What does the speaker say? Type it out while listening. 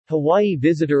Hawaii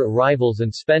visitor arrivals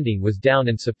and spending was down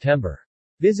in September.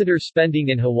 Visitor spending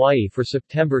in Hawaii for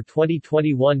September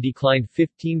 2021 declined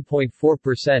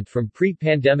 15.4% from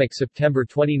pre-pandemic September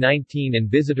 2019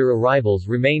 and visitor arrivals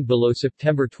remained below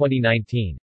September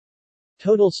 2019.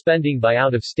 Total spending by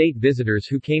out-of-state visitors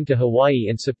who came to Hawaii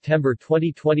in September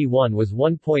 2021 was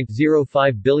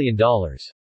 $1.05 billion.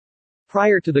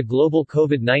 Prior to the global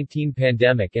COVID-19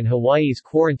 pandemic and Hawaii's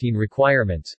quarantine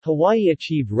requirements, Hawaii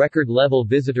achieved record-level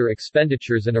visitor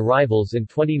expenditures and arrivals in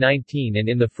 2019 and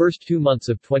in the first 2 months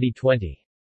of 2020.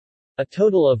 A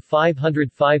total of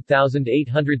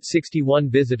 505,861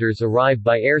 visitors arrived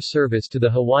by air service to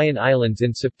the Hawaiian Islands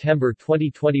in September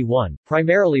 2021,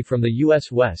 primarily from the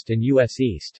U.S. West and U.S.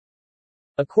 East.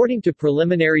 According to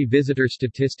preliminary visitor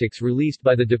statistics released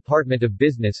by the Department of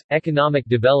Business, Economic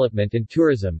Development and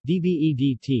Tourism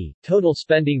 (DBEDT), total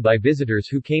spending by visitors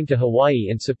who came to Hawaii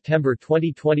in September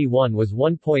 2021 was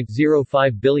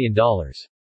 $1.05 billion.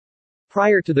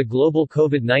 Prior to the global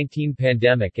COVID-19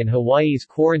 pandemic and Hawaii's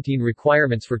quarantine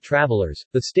requirements for travelers,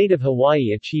 the state of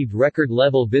Hawaii achieved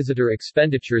record-level visitor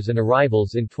expenditures and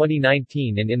arrivals in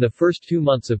 2019 and in the first 2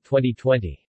 months of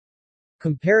 2020.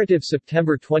 Comparative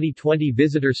September 2020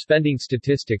 visitor spending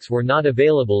statistics were not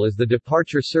available as the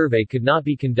departure survey could not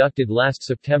be conducted last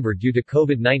September due to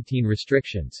COVID-19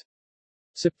 restrictions.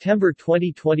 September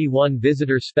 2021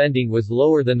 visitor spending was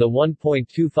lower than the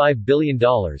 $1.25 billion,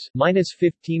 minus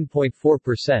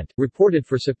 15.4%, reported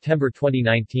for September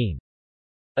 2019.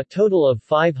 A total of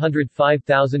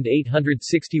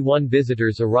 505,861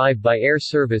 visitors arrived by air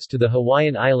service to the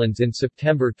Hawaiian Islands in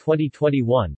September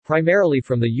 2021, primarily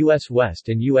from the U.S. West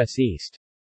and U.S. East.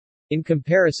 In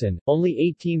comparison, only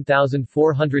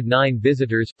 18,409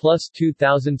 visitors plus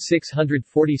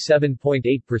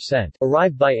 2,647.8%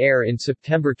 arrived by air in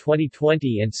September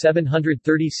 2020 and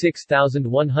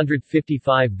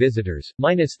 736,155 visitors,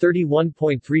 minus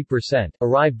 31.3%,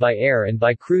 arrived by air and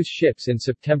by cruise ships in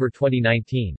September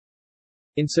 2019.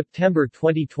 In September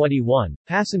 2021,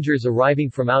 passengers arriving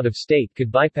from out of state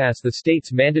could bypass the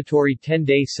state's mandatory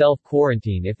 10-day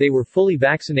self-quarantine if they were fully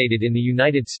vaccinated in the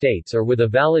United States or with a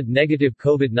valid negative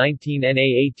COVID-19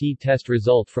 NAAT test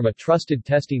result from a trusted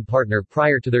testing partner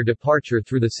prior to their departure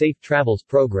through the Safe Travels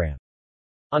program.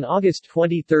 On August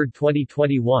 23,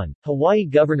 2021, Hawaii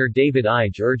Governor David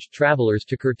Ige urged travelers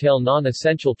to curtail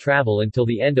non-essential travel until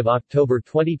the end of October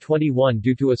 2021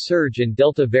 due to a surge in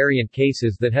Delta variant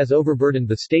cases that has overburdened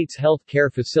the state's health care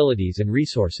facilities and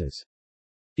resources.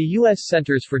 The U.S.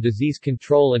 Centers for Disease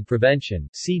Control and Prevention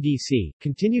 (CDC)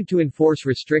 continued to enforce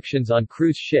restrictions on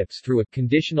cruise ships through a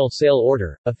conditional sail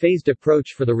order, a phased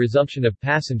approach for the resumption of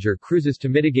passenger cruises to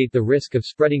mitigate the risk of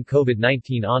spreading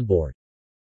COVID-19 on board.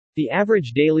 The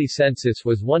average daily census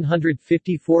was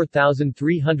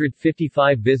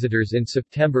 154,355 visitors in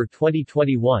September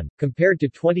 2021, compared to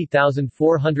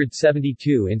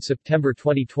 20,472 in September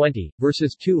 2020,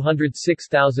 versus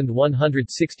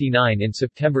 206,169 in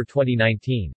September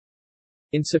 2019.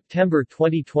 In September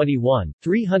 2021,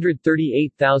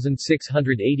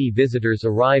 338,680 visitors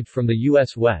arrived from the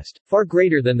U.S. West, far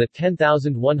greater than the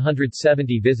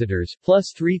 10,170 visitors,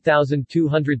 plus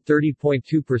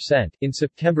 3,230.2%, in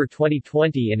September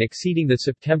 2020 and exceeding the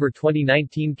September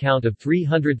 2019 count of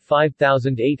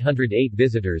 305,808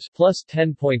 visitors, plus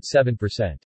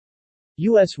 10.7%.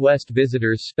 U.S. West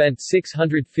visitors spent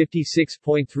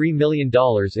 $656.3 million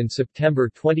in September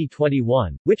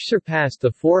 2021, which surpassed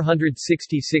the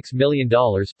 $466 million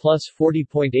plus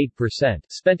 40.8%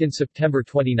 spent in September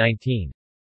 2019.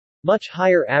 Much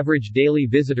higher average daily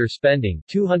visitor spending,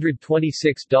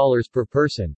 $226 per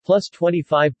person, plus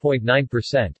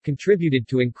 25.9%, contributed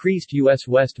to increased U.S.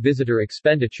 West visitor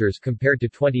expenditures compared to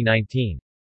 2019.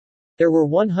 There were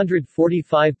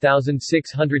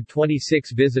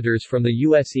 145,626 visitors from the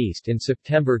U.S. East in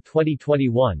September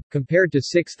 2021, compared to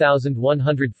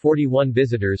 6,141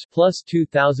 visitors plus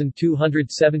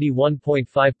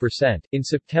 2,271.5% in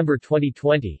September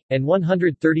 2020, and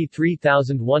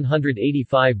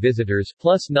 133,185 visitors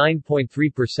plus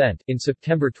 9.3% in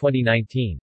September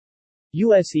 2019.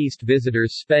 U.S. East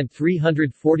visitors spent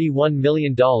 $341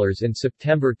 million in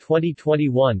September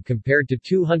 2021 compared to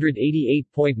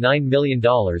 $288.9 million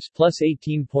plus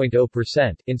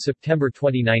 18.0% in September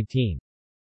 2019.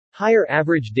 Higher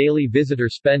average daily visitor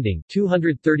spending,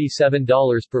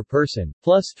 $237 per person,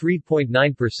 plus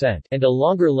 3.9%, and a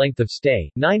longer length of stay,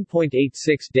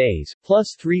 9.86 days,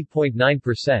 plus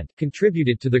 3.9%,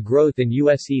 contributed to the growth in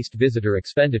U.S. East visitor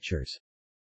expenditures.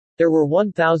 There were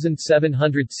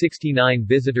 1,769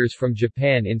 visitors from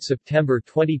Japan in September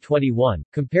 2021,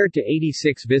 compared to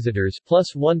 86 visitors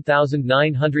plus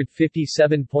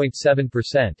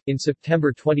 1,957.7% in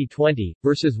September 2020,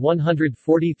 versus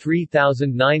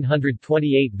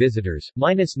 143,928 visitors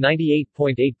minus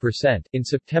 98.8% in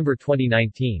September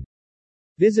 2019.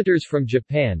 Visitors from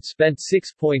Japan spent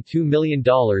 $6.2 million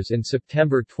in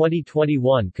September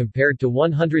 2021 compared to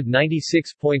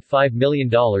 $196.5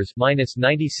 million minus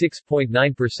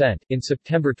 96.9% in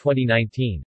September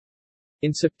 2019.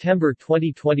 In September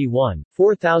 2021,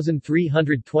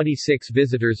 4,326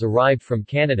 visitors arrived from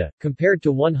Canada, compared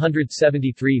to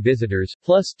 173 visitors,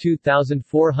 plus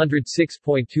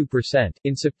 2,406.2%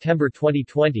 in September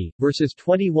 2020, versus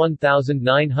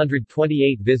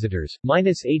 21,928 visitors,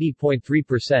 minus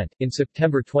 80.3% in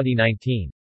September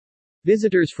 2019.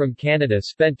 Visitors from Canada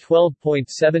spent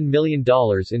 $12.7 million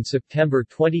in September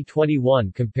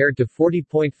 2021 compared to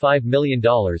 $40.5 million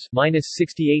minus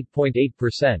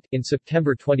 68.8% in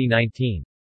September 2019.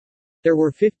 There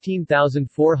were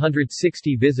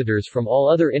 15,460 visitors from all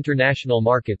other international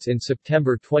markets in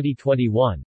September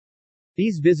 2021.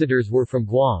 These visitors were from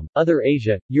Guam, other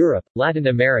Asia, Europe, Latin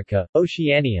America,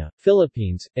 Oceania,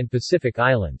 Philippines, and Pacific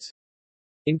Islands.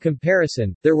 In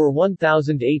comparison, there were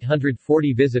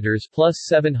 1,840 visitors plus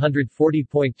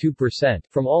 740.2%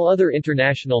 from all other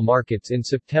international markets in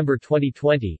September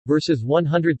 2020, versus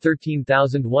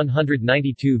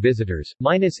 113,192 visitors,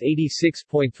 minus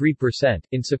 86.3%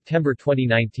 in September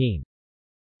 2019.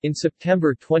 In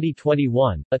September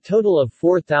 2021, a total of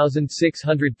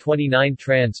 4,629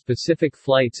 trans-Pacific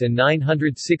flights and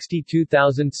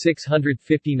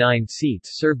 962,659 seats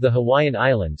served the Hawaiian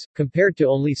Islands, compared to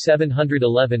only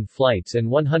 711 flights and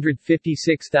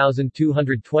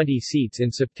 156,220 seats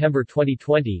in September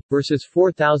 2020, versus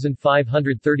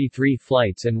 4,533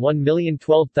 flights and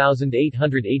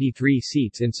 1,012,883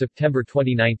 seats in September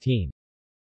 2019.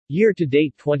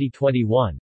 Year-to-date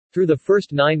 2021. Through the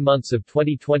first 9 months of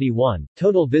 2021,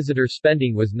 total visitor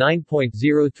spending was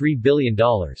 $9.03 billion.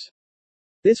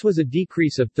 This was a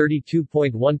decrease of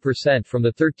 32.1% from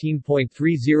the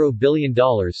 $13.30 billion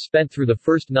spent through the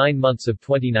first 9 months of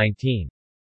 2019.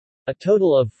 A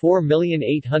total of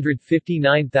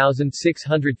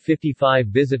 4,859,655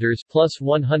 visitors plus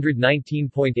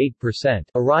 119.8%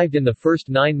 arrived in the first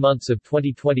 9 months of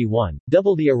 2021,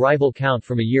 double the arrival count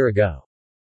from a year ago.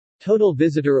 Total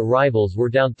visitor arrivals were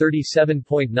down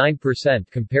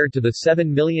 37.9% compared to the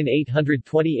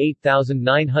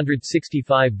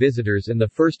 7,828,965 visitors in the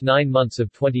first 9 months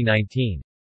of 2019.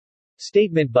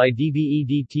 Statement by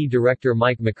DBEDT Director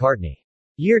Mike McCartney.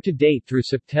 Year-to-date through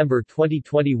September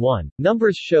 2021,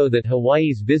 numbers show that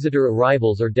Hawaii's visitor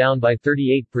arrivals are down by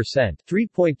 38%,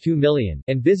 3.2 million,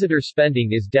 and visitor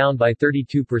spending is down by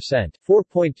 32%,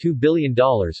 $4.2 billion,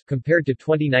 compared to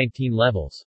 2019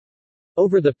 levels.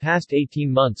 Over the past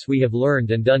 18 months we have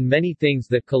learned and done many things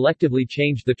that collectively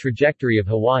changed the trajectory of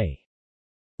Hawaii.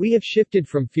 We have shifted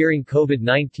from fearing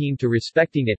COVID-19 to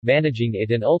respecting it, managing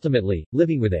it and ultimately,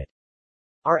 living with it.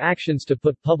 Our actions to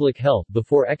put public health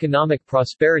before economic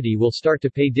prosperity will start to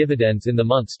pay dividends in the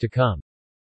months to come.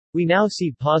 We now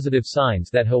see positive signs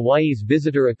that Hawaii's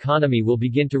visitor economy will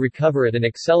begin to recover at an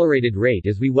accelerated rate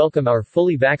as we welcome our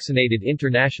fully vaccinated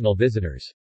international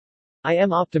visitors. I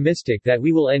am optimistic that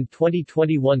we will end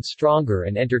 2021 stronger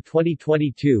and enter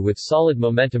 2022 with solid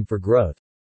momentum for growth.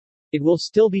 It will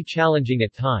still be challenging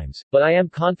at times, but I am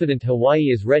confident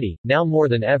Hawaii is ready, now more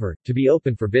than ever, to be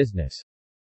open for business.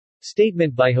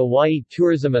 Statement by Hawaii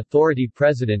Tourism Authority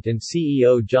President and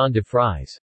CEO John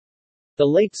DeFries. The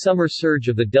late summer surge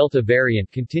of the Delta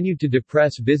variant continued to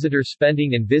depress visitor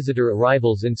spending and visitor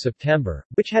arrivals in September,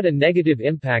 which had a negative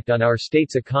impact on our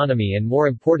state's economy and, more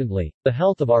importantly, the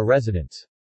health of our residents.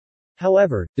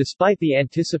 However, despite the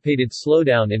anticipated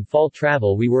slowdown in fall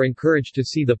travel, we were encouraged to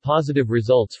see the positive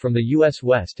results from the U.S.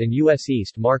 West and U.S.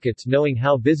 East markets, knowing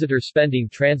how visitor spending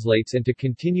translates into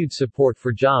continued support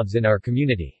for jobs in our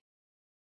community.